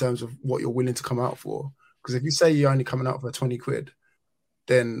 in terms of what you're willing to come out for. Because if you say you're only coming out for 20 quid,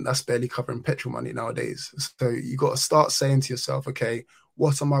 then that's barely covering petrol money nowadays. So you got to start saying to yourself, okay,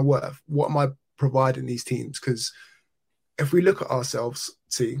 what am I worth? What am I providing these teams? Because if we look at ourselves,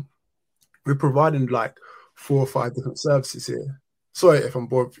 see, we're providing like 4 or 5 different services here. Sorry if I'm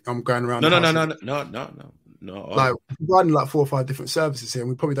bored, I'm going around No, the no, house. no, no, no, no, no, no. Like, we're providing like 4 or 5 different services here,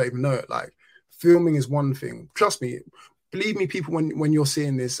 and we probably don't even know it. Like, filming is one thing. Trust me, believe me, people, when you're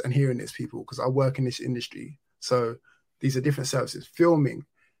seeing this and hearing this, people, because I work in this industry. So these are different services: filming,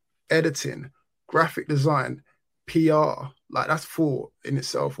 editing, graphic design, PR. Like, that's 4 in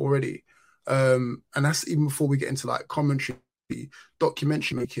itself already. And that's even before we get into like commentary,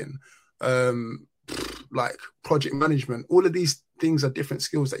 documentary making, like project management. All of these things are different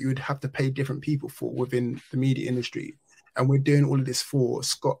skills that you would have to pay different people for within the media industry. And we're doing all of this for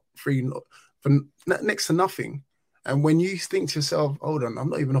scot-free, for next to nothing. And when you think to yourself, hold on, I'm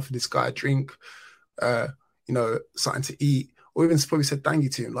not even offering this guy a drink, something to eat, or even probably said thank you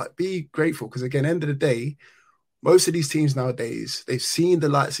to him, like, be grateful. Because again, end of the day, most of these teams nowadays, they've seen the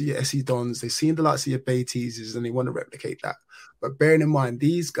likes of your SE Dons, they've seen the likes of your Bay Teasers, and they want to replicate that. But bearing in mind,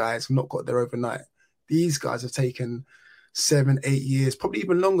 these guys have not got there overnight. These guys have taken 7, 8 years, probably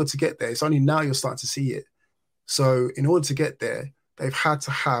even longer to get there. It's only now you're starting to see it. So in order to get there, they've had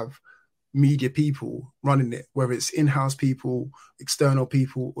to have media people running it, whether it's in-house people, external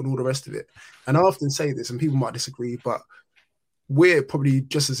people, and all the rest of it. And I often say this, and people might disagree, but we're probably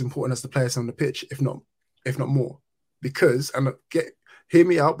just as important as the players on the pitch, if not more. Because, and hear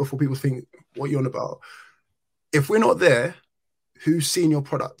me out before people think what you're on about. If we're not there, who's seen your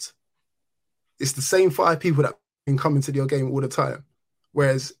product? It's the same 5 people that can come into your game all the time.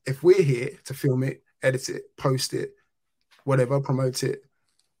 Whereas if we're here to film it, edit it, post it, whatever, promote it,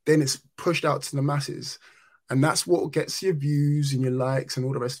 then it's pushed out to the masses. And that's what gets your views and your likes and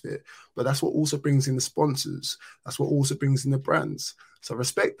all the rest of it. But that's what also brings in the sponsors. That's what also brings in the brands. So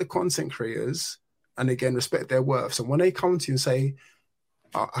respect the content creators, and again, respect their worth. So when they come to you and say,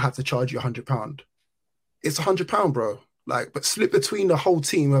 I have to charge you £100, it's £100, bro. Like, but split between the whole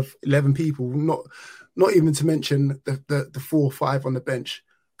team of 11 people, not even to mention the 4 or 5 on the bench.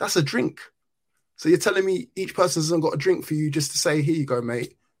 That's a drink. So you're telling me each person hasn't got a drink for you just to say, here you go,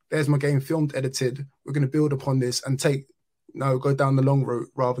 mate. There's my game filmed, edited. We're going to build upon this and go down the long route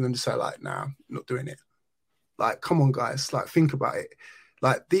rather than just say, like, nah, I'm not doing it. Like, come on, guys. Like, think about it.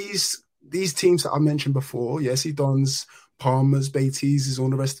 Like, these teams that I mentioned before, yes, Dons, Palmers, Bay Teasers, all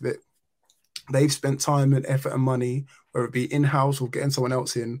the rest of it, they've spent time and effort and money, whether it be in-house or getting someone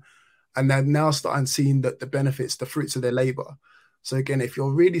else in, and they're now starting seeing the benefits, the fruits of their labor. So again, if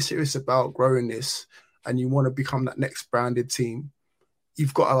you're really serious about growing this and you want to become that next branded team,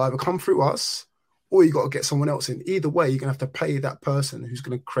 you've got to either come through us or you got to get someone else in. Either way, you're going to have to pay that person who's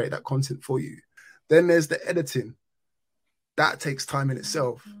going to create that content for you. Then there's the editing. That takes time in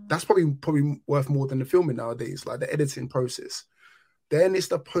itself. That's probably worth more than the filming nowadays, like the editing process. Then it's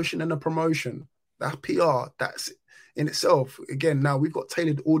the pushing and the promotion. That PR, that's in itself. Again, now we've got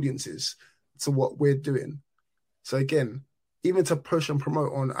tailored audiences to what we're doing. So again, even to push and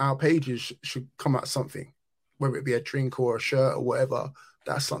promote on our pages should come out something, whether it be a drink or a shirt or whatever,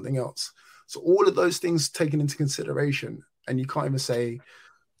 that's something else. So all of those things taken into consideration, and you can't even say,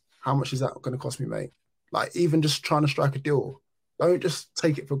 how much is that going to cost me, mate? Like, even just trying to strike a deal, don't just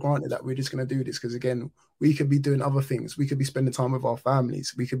take it for granted that we're just going to do this. Because again, we could be doing other things. We could be spending time with our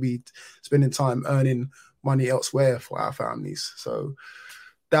families. We could be spending time earning money elsewhere for our families. So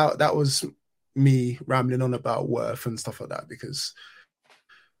that was me rambling on about worth and stuff like that, because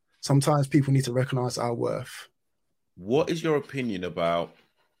sometimes people need to recognize our worth. What is your opinion about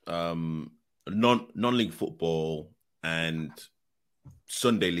non-league football and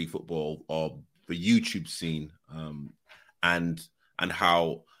Sunday league football, or the YouTube scene, and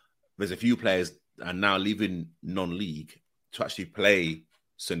how there's a few players are now leaving non-league to actually play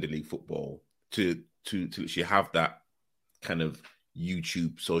Sunday league football to actually have that kind of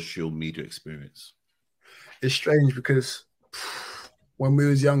YouTube social media experience? It's strange because when we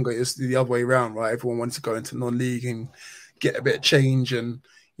was younger, it's the other way around, right? Everyone wanted to go into non-league and get a bit of change and,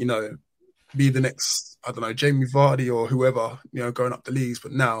 be the next, I don't know, Jamie Vardy or whoever, going up the leagues.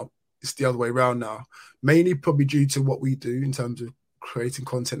 But now it's the other way around now, mainly probably due to what we do in terms of creating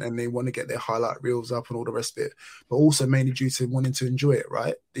content, and they want to get their highlight reels up and all the rest of it, but also mainly due to wanting to enjoy it,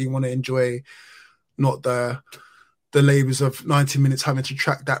 right? They want to enjoy not the labours of 90 minutes having to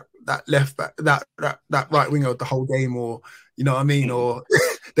track that left back, that right winger the whole game, or you know what I mean, or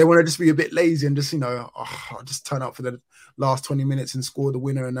they want to just be a bit lazy and just I'll just turn up for the last 20 minutes and score the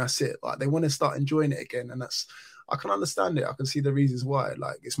winner and that's it. Like, they want to start enjoying it again, and I can understand it. I can see the reasons why.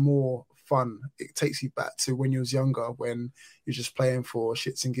 Like, it's more fun. It takes you back to when you was younger, when you're just playing for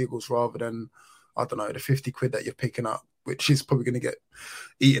shits and giggles rather than, I don't know, the 50 quid that you're picking up, which is probably going to get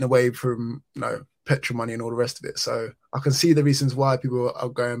eaten away from, petrol money and all the rest of it. So I can see the reasons why people are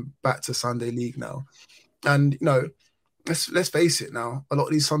going back to Sunday League now. And, let's face it now, a lot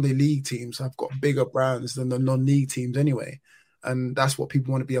of these Sunday League teams have got bigger brands than the non-league teams anyway. And that's what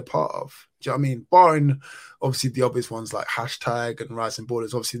people want to be a part of. Do you know what I mean? Barring, obviously, the obvious ones like Hashtag and Rising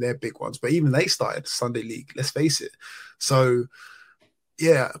Borders, obviously, they're big ones. But even they started Sunday League, let's face it. So,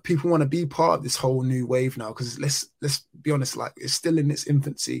 yeah, people want to be part of this whole new wave now because let's be honest, like, it's still in its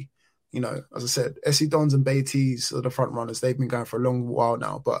infancy. As I said, SC Dons and Beatties are the front runners. They've been going for a long while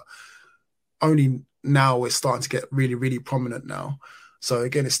now, but only now it's starting to get really, really prominent now. So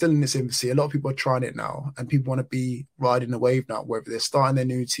again, it's still in its infancy. A lot of people are trying it now, and people want to be riding the wave now, whether they're starting their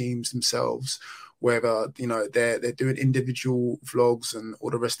new teams themselves, whether they're doing individual vlogs and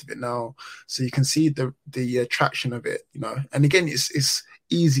all the rest of it now. So you can see the attraction of it, And again, it's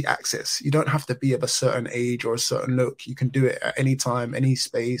easy access. You don't have to be of a certain age or a certain look. You can do it at any time, any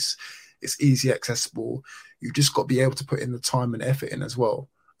space. It's easy accessible. You've just got to be able to put in the time and effort in as well,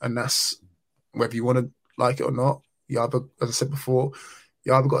 and that's whether you want to like it or not. You either, as I said before,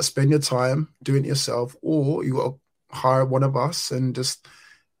 you either got to spend your time doing it yourself, or you got to hire one of us and just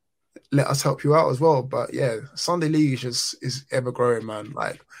let us help you out as well. But yeah, Sunday League is ever growing, man.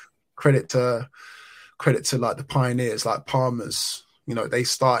 Like, credit to like the pioneers, like Palmer's. They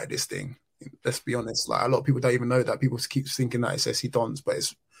started this thing. Let's be honest. Like, a lot of people don't even know that. People keep thinking that it's SC Dons, but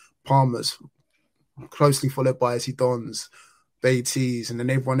it's Palmer's, closely followed by SC Dons, Beatties, and then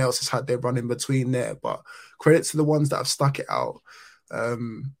everyone else has had their run in between there. But credit to the ones that have stuck it out.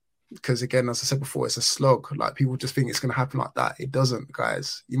 Because again, as I said before, it's a slog. Like, people just think it's going to happen like that. It doesn't,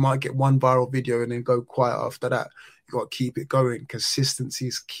 guys. You might get one viral video and then go quiet after that. You got to keep it going. Consistency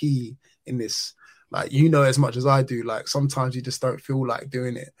is key in this. Like, as much as I do, like, sometimes you just don't feel like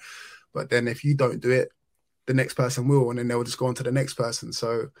doing it. But then if you don't do it, the next person will, and then they'll just go on to the next person.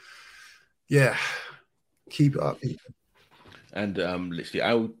 So, yeah, keep it up. And literally,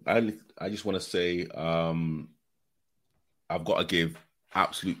 I just want to say, I've got to give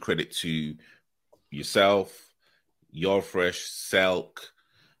absolute credit to yourself, Your Fresh, Selk,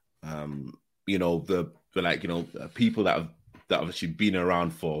 the people that have actually been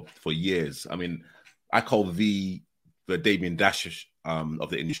around for years. I mean, I call the Damien Dash of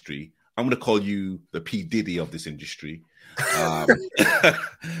the industry. I'm going to call you the P. Diddy of this industry.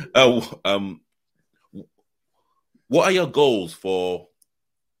 What are your goals for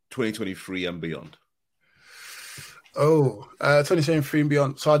 2023 and beyond? 2023 and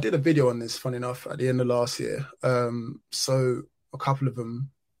beyond. So I did a video on this, funny enough, at the end of last year. So a couple of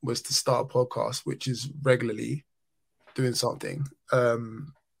them was to start a podcast, which is regularly doing something. What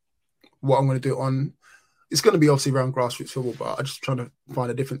I'm going to do it's going to be obviously around grassroots football, but I'm just trying to find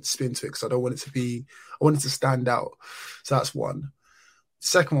a different spin to it because I want it to stand out. So that's one.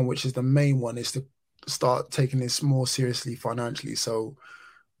 Second one, which is the main one, is to start taking this more seriously financially. So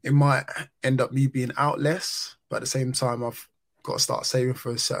it might end up me being out less, but at the same time, I've got to start saving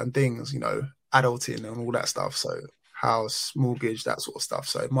for certain things, adulting and all that stuff. So house, mortgage, that sort of stuff.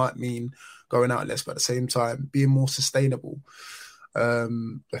 So it might mean going out less, but at the same time, being more sustainable.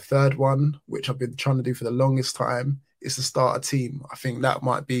 The third one, which I've been trying to do for the longest time, is to start a team. I think that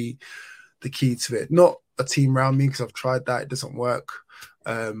might be the key to it. Not a team around me, because I've tried that. It doesn't work.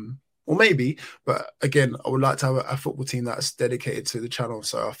 Or maybe, but again, I would like to have a football team that's dedicated to the channel.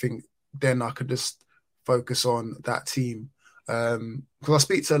 So I think then I could just focus on that team. Because I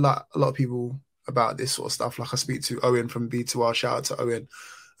speak to a lot of people about this sort of stuff. Like, I speak to Owen from B2R, shout out to Owen.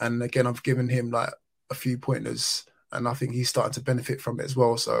 And again, I've given him like a few pointers, and I think he's starting to benefit from it as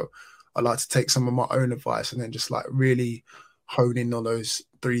well. So I like to take some of my own advice and then just like really hone in on those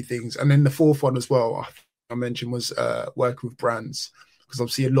three things. And then the fourth one as well, I mentioned, was working with brands. Because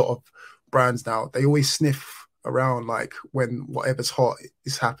obviously a lot of brands now, they always sniff around like when whatever's hot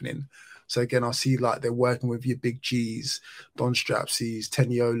is happening. So again, I see like they're working with your big G's, Don Strapsies,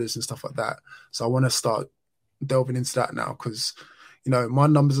 Teniolas and stuff like that. So I want to start delving into that now because, my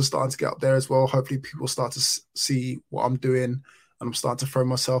numbers are starting to get up there as well. Hopefully people start to see what I'm doing, and I'm starting to throw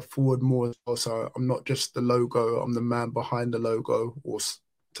myself forward more as well. So I'm not just the logo, I'm the man behind the logo or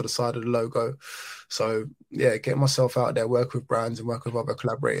to the side of the logo. So yeah, get myself out there, work with brands and work with other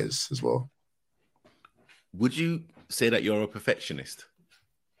collaborators as well. Would you say that you're a perfectionist?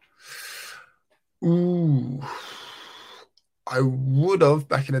 Ooh, I would have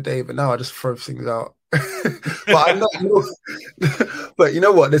back in the day, but now I just throw things out. But I know, but you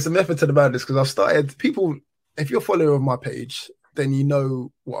know what? There's a method to the madness because I've started. People if you're a follower of my page, then you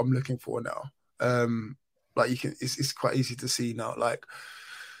know what I'm looking for now. Like you can, it's quite easy to see now. Like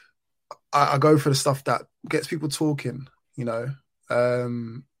I go for the stuff that gets people talking, you know.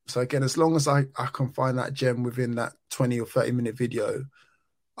 So again, as long as I can find that gem within that 20 or 30-minute video,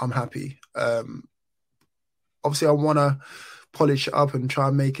 I'm happy. Obviously I want to polish it up and try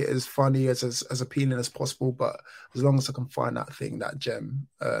and make it as funny as appealing as possible. But as long as I can find that thing, that gem,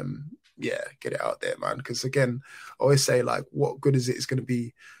 yeah, get it out there, man. Because again, I always say, like, what good is it? It's going to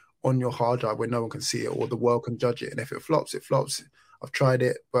be on your hard drive where no one can see it or the world can judge it. And if it flops, it flops. I've tried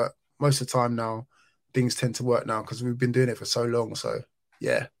it, but most of the time now, things tend to work now because we've been doing it for so long. So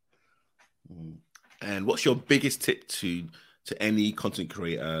yeah. And what's your biggest tip to any content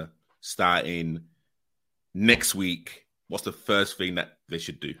creator starting next week? What's the first thing that they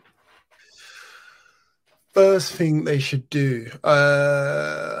should do? First thing they should do.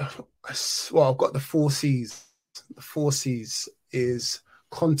 Well, I've got the 4 C's. The 4 C's is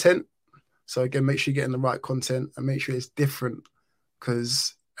content. So again, make sure you're getting the right content and make sure it's different,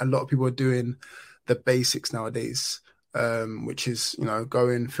 because a lot of people are doing the basics nowadays, which is, you know,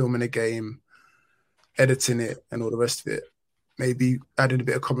 going, filming a game, editing it, and all the rest of it. Maybe adding a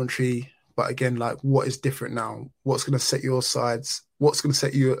bit of commentary. But again, like, what is different now? What's going to set you aside? What's going to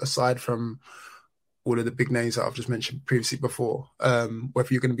set you aside from all of the big names that I've just mentioned previously before? Whether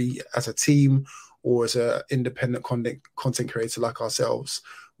you're going to be as a team or as an independent content creator like ourselves,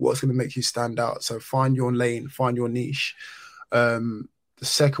 what's going to make you stand out? So find your lane, find your niche. The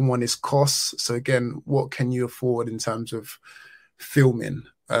second one is costs. So again, what can you afford in terms of filming?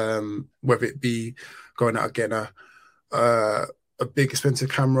 Whether it be going out again a big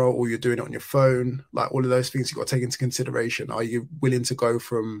expensive camera or you're doing it on your phone, like all of those things you've got to take into consideration. Are you willing to go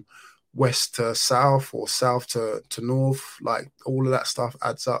from west to south or south to north? Like all of that stuff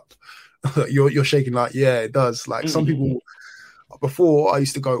adds up. You're shaking like, yeah, it does. Like some people, before I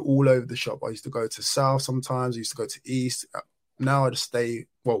used to go all over the shop. I used to go to south sometimes. I used to go to east. Now I just stay,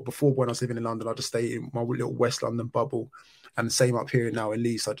 well, before when I was living in London, I just stay in my little West London bubble. And the same up here now in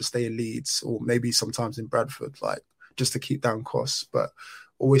Leeds. I just stay in Leeds or maybe sometimes in Bradford, like just to keep down costs, but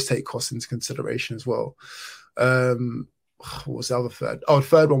always take costs into consideration as well. What was the other third? Oh, the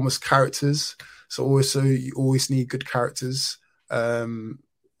third one was characters. So also you always need good characters. A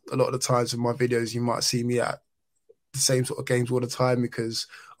lot of the times in my videos, you might see me at the same sort of games all the time because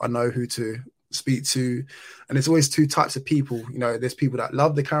I know who to speak to. And there's always two types of people. You know, there's people that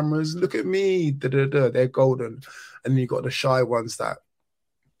love the cameras. Look at me, they're golden. And then you got the shy ones that,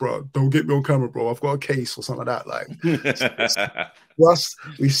 bro, don't get me on camera, bro. I've got a case or something like that. Like, plus,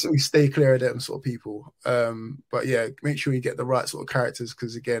 we stay clear of them sort of people. But yeah, make sure you get the right sort of characters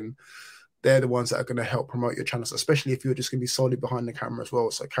because again, they're the ones that are going to help promote your channels, especially if you're just going to be solely behind the camera as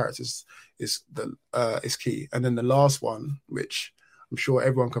well. So characters is key. And then the last one, which I'm sure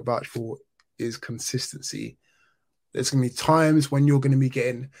everyone can vouch for, is consistency. There's going to be times when you're going to be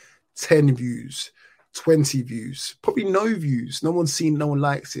getting 10 views, 20 views, probably no views. No one's seen, no one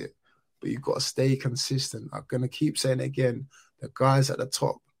likes it, but you've got to stay consistent. I'm going to keep saying it again. The guys at the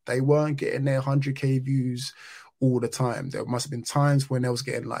top, they weren't getting their 100K views all the time. There must have been times when they was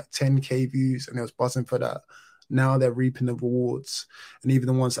getting like 10K views and they was buzzing for that. Now they're reaping the rewards. And even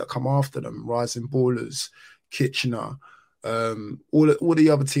the ones that come after them, Rising Ballers, Kitchener, all the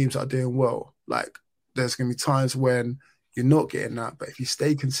other teams that are doing well, like there's going to be times when you're not getting that, but if you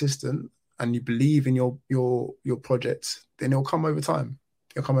stay consistent and you believe in your project, then it'll come over time.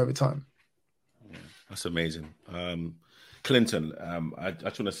 It'll come over time. Yeah, that's amazing. Clinton, I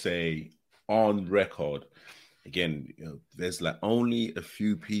just want to say on record, again, you know, there's like only a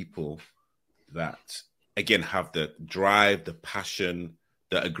few people that, again, have the drive, the passion,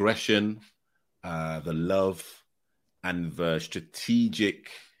 the aggression, the love, and the strategic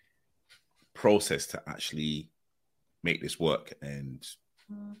process to actually make this work. And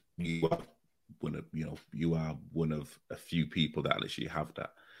you are one of a few people that literally have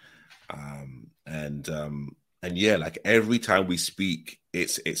that. And yeah, like every time we speak,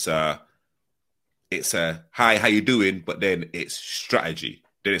 it's a hi, how you doing? But then it's strategy.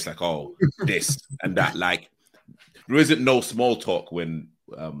 Then it's like, oh, this and that. Like there isn't no small talk when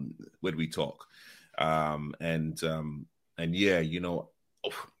we talk. And yeah, you know,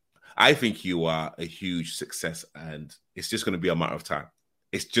 I think you are a huge success, and it's just going to be a matter of time.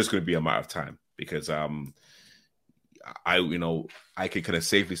 It's just going to be a matter of time because I can kind of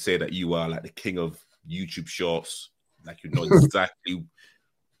safely say that you are like the king of YouTube Shorts. Like you know exactly,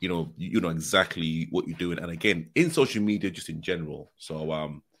 you know exactly what you're doing, and again in social media, just in general.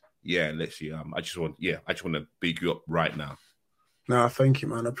 So yeah, literally, I just want to big you up right now. No, thank you,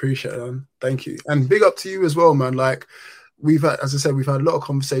 man. I appreciate it, man. Thank you. And big up to you as well, man. Like, we've had, as I said, we've had a lot of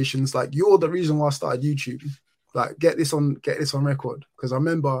conversations. Like, you're the reason why I started YouTube. Like, get this on record. Because I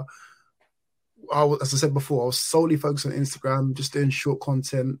remember as I said before, I was solely focused on Instagram, just doing short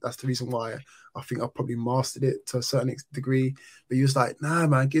content. That's the reason why I think I probably mastered it to a certain degree. But he was like, nah,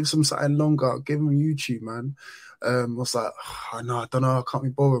 man, give some something longer. Give him YouTube, man. I was like, oh, no, I don't know. I can't be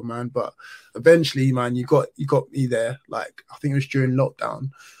bothered, man. But eventually, man, you got me there. Like, I think it was during lockdown.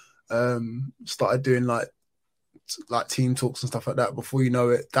 Started doing like team talks and stuff like that. Before you know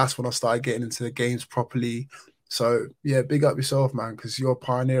it, that's when I started getting into the games properly. So yeah, big up yourself, man, because you're a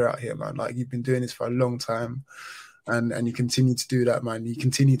pioneer out here, man. Like, you've been doing this for a long time, and you continue to do that, man. You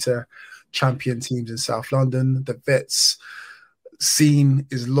continue to champion teams in South London. The vets scene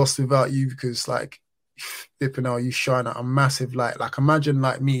is lost without you because, like, flipping out, you shine at a massive light. Like, imagine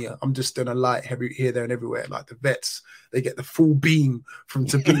like me, I'm just in a light here, there, and everywhere. Like, the vets, they get the full beam from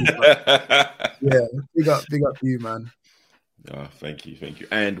to be. Yeah, big up you, man. Oh, thank you, thank you.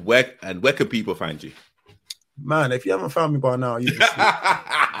 And where can people find you? Man, if you haven't found me by now, you just nah,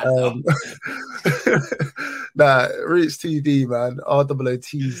 Rootz TV, man.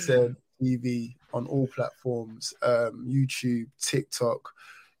 ROOTZ TV on all platforms, YouTube, TikTok,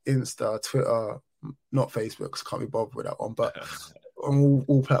 Insta, Twitter, not Facebook, because I can't be bothered with that one, but on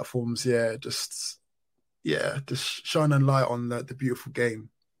all platforms, just shine a light on the beautiful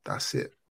game. That's it.